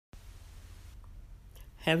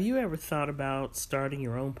Have you ever thought about starting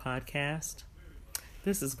your own podcast?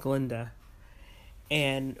 This is Glenda.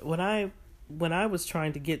 And when I was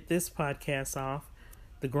trying to get this podcast off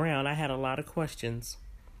the ground, I had a lot of questions.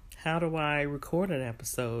 How do I record an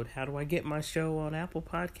episode? How do I get my show on Apple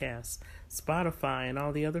Podcasts, Spotify, and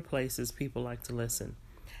all the other places people like to listen?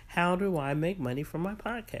 How do I make money from my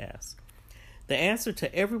podcast? The answer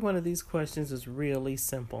to every one of these questions is really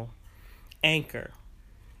simple. Anchor.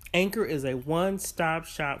 Anchor is a one-stop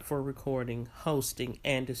shop for recording, hosting,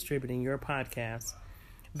 and distributing your podcast.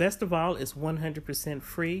 Best of all, it's 100%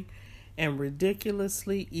 free and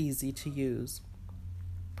ridiculously easy to use.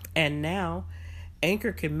 And now,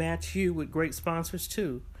 Anchor can match you with great sponsors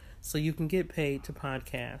too, so you can get paid to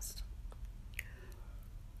podcast.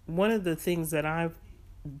 One of the things that I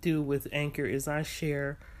do with Anchor is I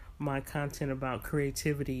share my content about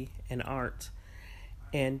creativity and art,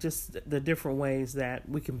 and just the different ways that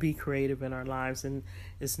we can be creative in our lives. And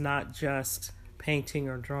it's not just painting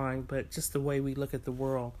or drawing, but just the way we look at the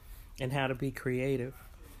world and how to be creative.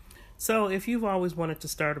 So if you've always wanted to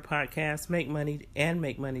start a podcast, make money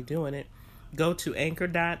doing it, go to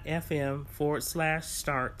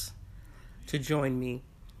anchor.fm/start to join me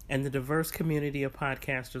and the diverse community of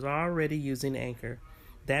podcasters already using Anchor.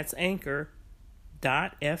 That's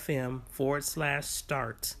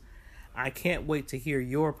anchor.fm/start. I can't wait to hear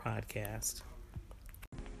your podcast.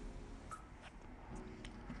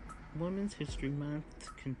 Women's History Month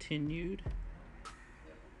continued.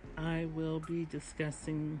 I will be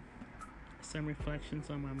discussing some reflections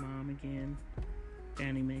on my mom again,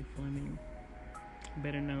 Fannie Mae Fleming,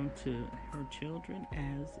 better known to her children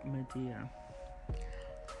as Medea.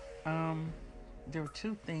 There are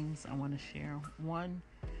two things I want to share. One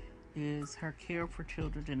is her care for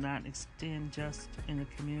children did not extend just in the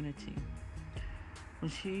community. When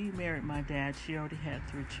she married my dad, she already had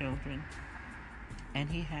 3 children, and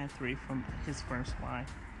he had 3 from his first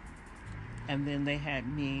wife. And then they had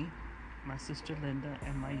me, my sister Linda,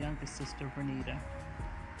 and my youngest sister Vernita.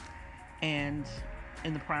 And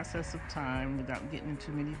in the process of time, without getting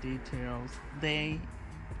into many details, they,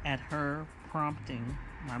 at her prompting,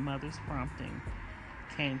 my mother's prompting,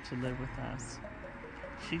 came to live with us.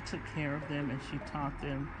 She took care of them and she taught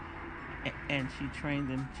them and she trained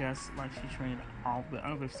them just like she trained all the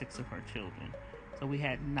other 6 of her children. So we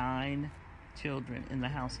had 9 children in the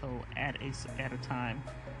household at a time.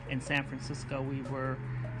 In San Francisco, we were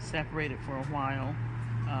separated for a while,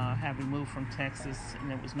 having moved from Texas,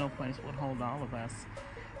 and there was no place that would hold all of us.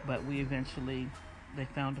 But they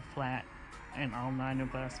found a flat, and all 9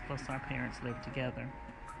 of us plus our parents lived together.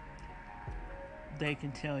 They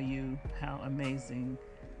can tell you how amazing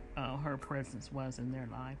her presence was in their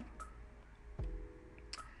life.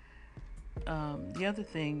 The other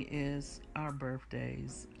thing is our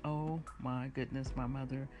birthdays. Oh my goodness, my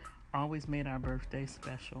mother always made our birthday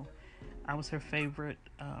special. I was her favorite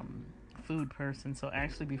food person. So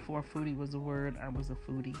actually, before foodie was a word, I was a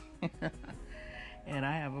foodie. And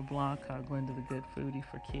I have a blog called Glenda the Good Foodie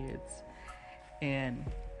for kids. And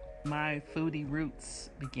my foodie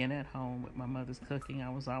roots begin at home with my mother's cooking.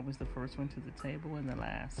 I was always the first one to the table and the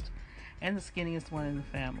last. And the skinniest one in the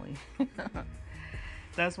family.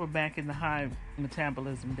 Those were back in the high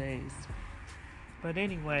metabolism days. But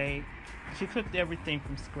anyway, she cooked everything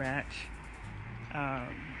from scratch.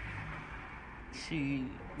 She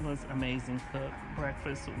was an amazing cook.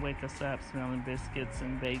 Breakfast would wake us up smelling biscuits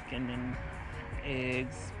and bacon and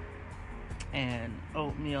eggs and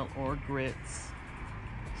oatmeal or grits.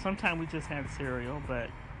 Sometimes we just had cereal, but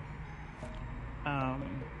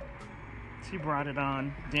she brought it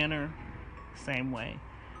on. Dinner, same way.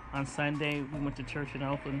 On Sunday, we went to church in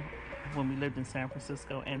Oakland when we lived in San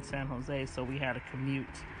Francisco and San Jose, so we had a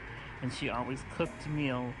commute. And she always cooked the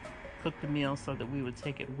meal so that we would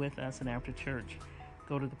take it with us, and after church,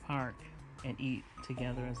 go to the park and eat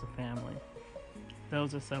together as a family.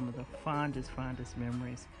 Those are some of the fondest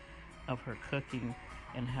memories of her cooking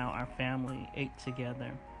and how our family ate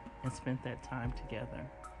together and spent that time together.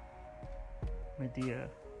 Medea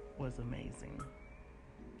was amazing.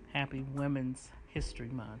 Happy Women's History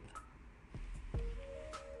Month.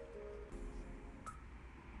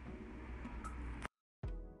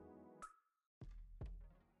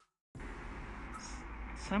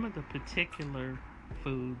 Some of the particular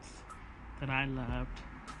foods that I loved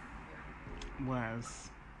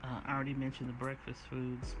was, I already mentioned the breakfast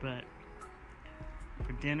foods, but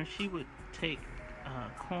for dinner she would take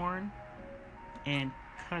corn and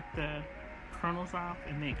cut the kernels off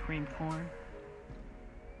and make cream corn.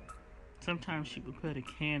 Sometimes she would put a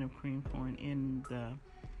can of cream corn in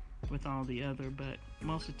with all the other, but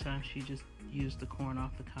most of the time she just used the corn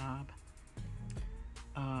off the cob.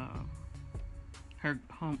 uh, her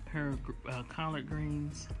collard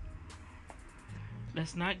greens.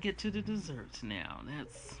 Let's not get to the desserts now.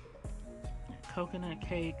 That's coconut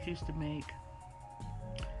cake she used to make,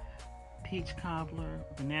 peach cobbler,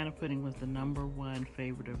 banana pudding was the number one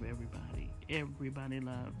favorite of everybody. Everybody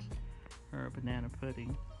loved her banana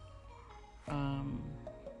pudding. Um,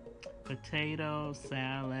 Potato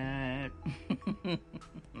salad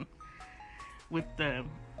with the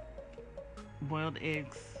boiled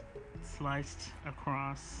eggs sliced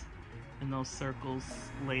across in those circles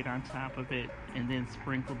laid on top of it and then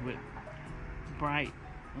sprinkled with bright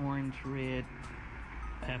orange red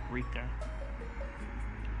paprika.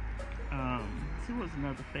 See what's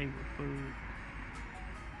another favorite food?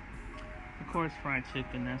 Of course, fried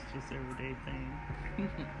chicken. That's just everyday thing.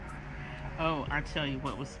 Oh, I tell you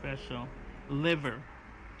what was special: liver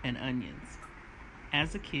and onions.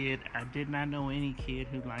 As a kid, I did not know any kid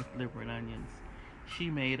who liked liver and onions. She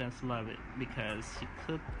made us love it because she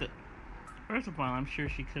cooked it. First of all, I'm sure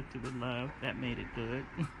she cooked it with love. That made it good.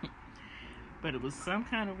 But it was some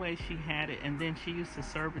kind of way she had it, and then she used to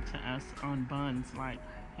serve it to us on buns like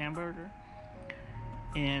hamburger.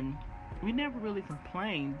 And we never really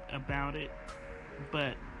complained about it,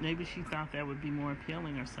 but maybe she thought that would be more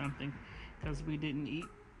appealing or something because we didn't eat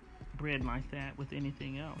bread like that with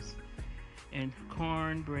anything else. And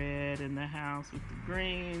cornbread in the house with the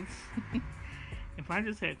greens. If I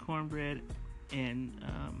just had cornbread and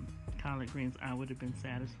collard greens, I would have been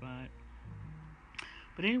satisfied.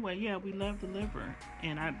 But anyway, yeah, we loved the liver,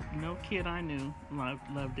 and no kid I knew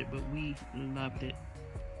loved it, but we loved it.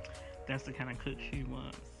 That's the kind of cook she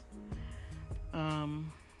was.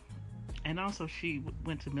 And also, she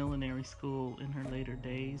went to millinery school in her later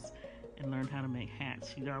days and learned how to make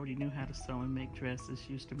hats. She already knew how to sew and make dresses.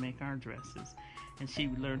 She used to make our dresses, and she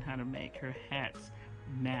learned how to make her hats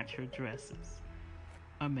match her dresses.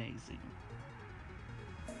 Amazing.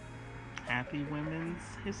 Happy Women's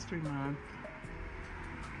History Month.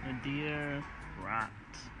 Nadia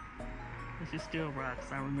rocked. And she still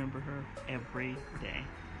rocks. I remember her every day.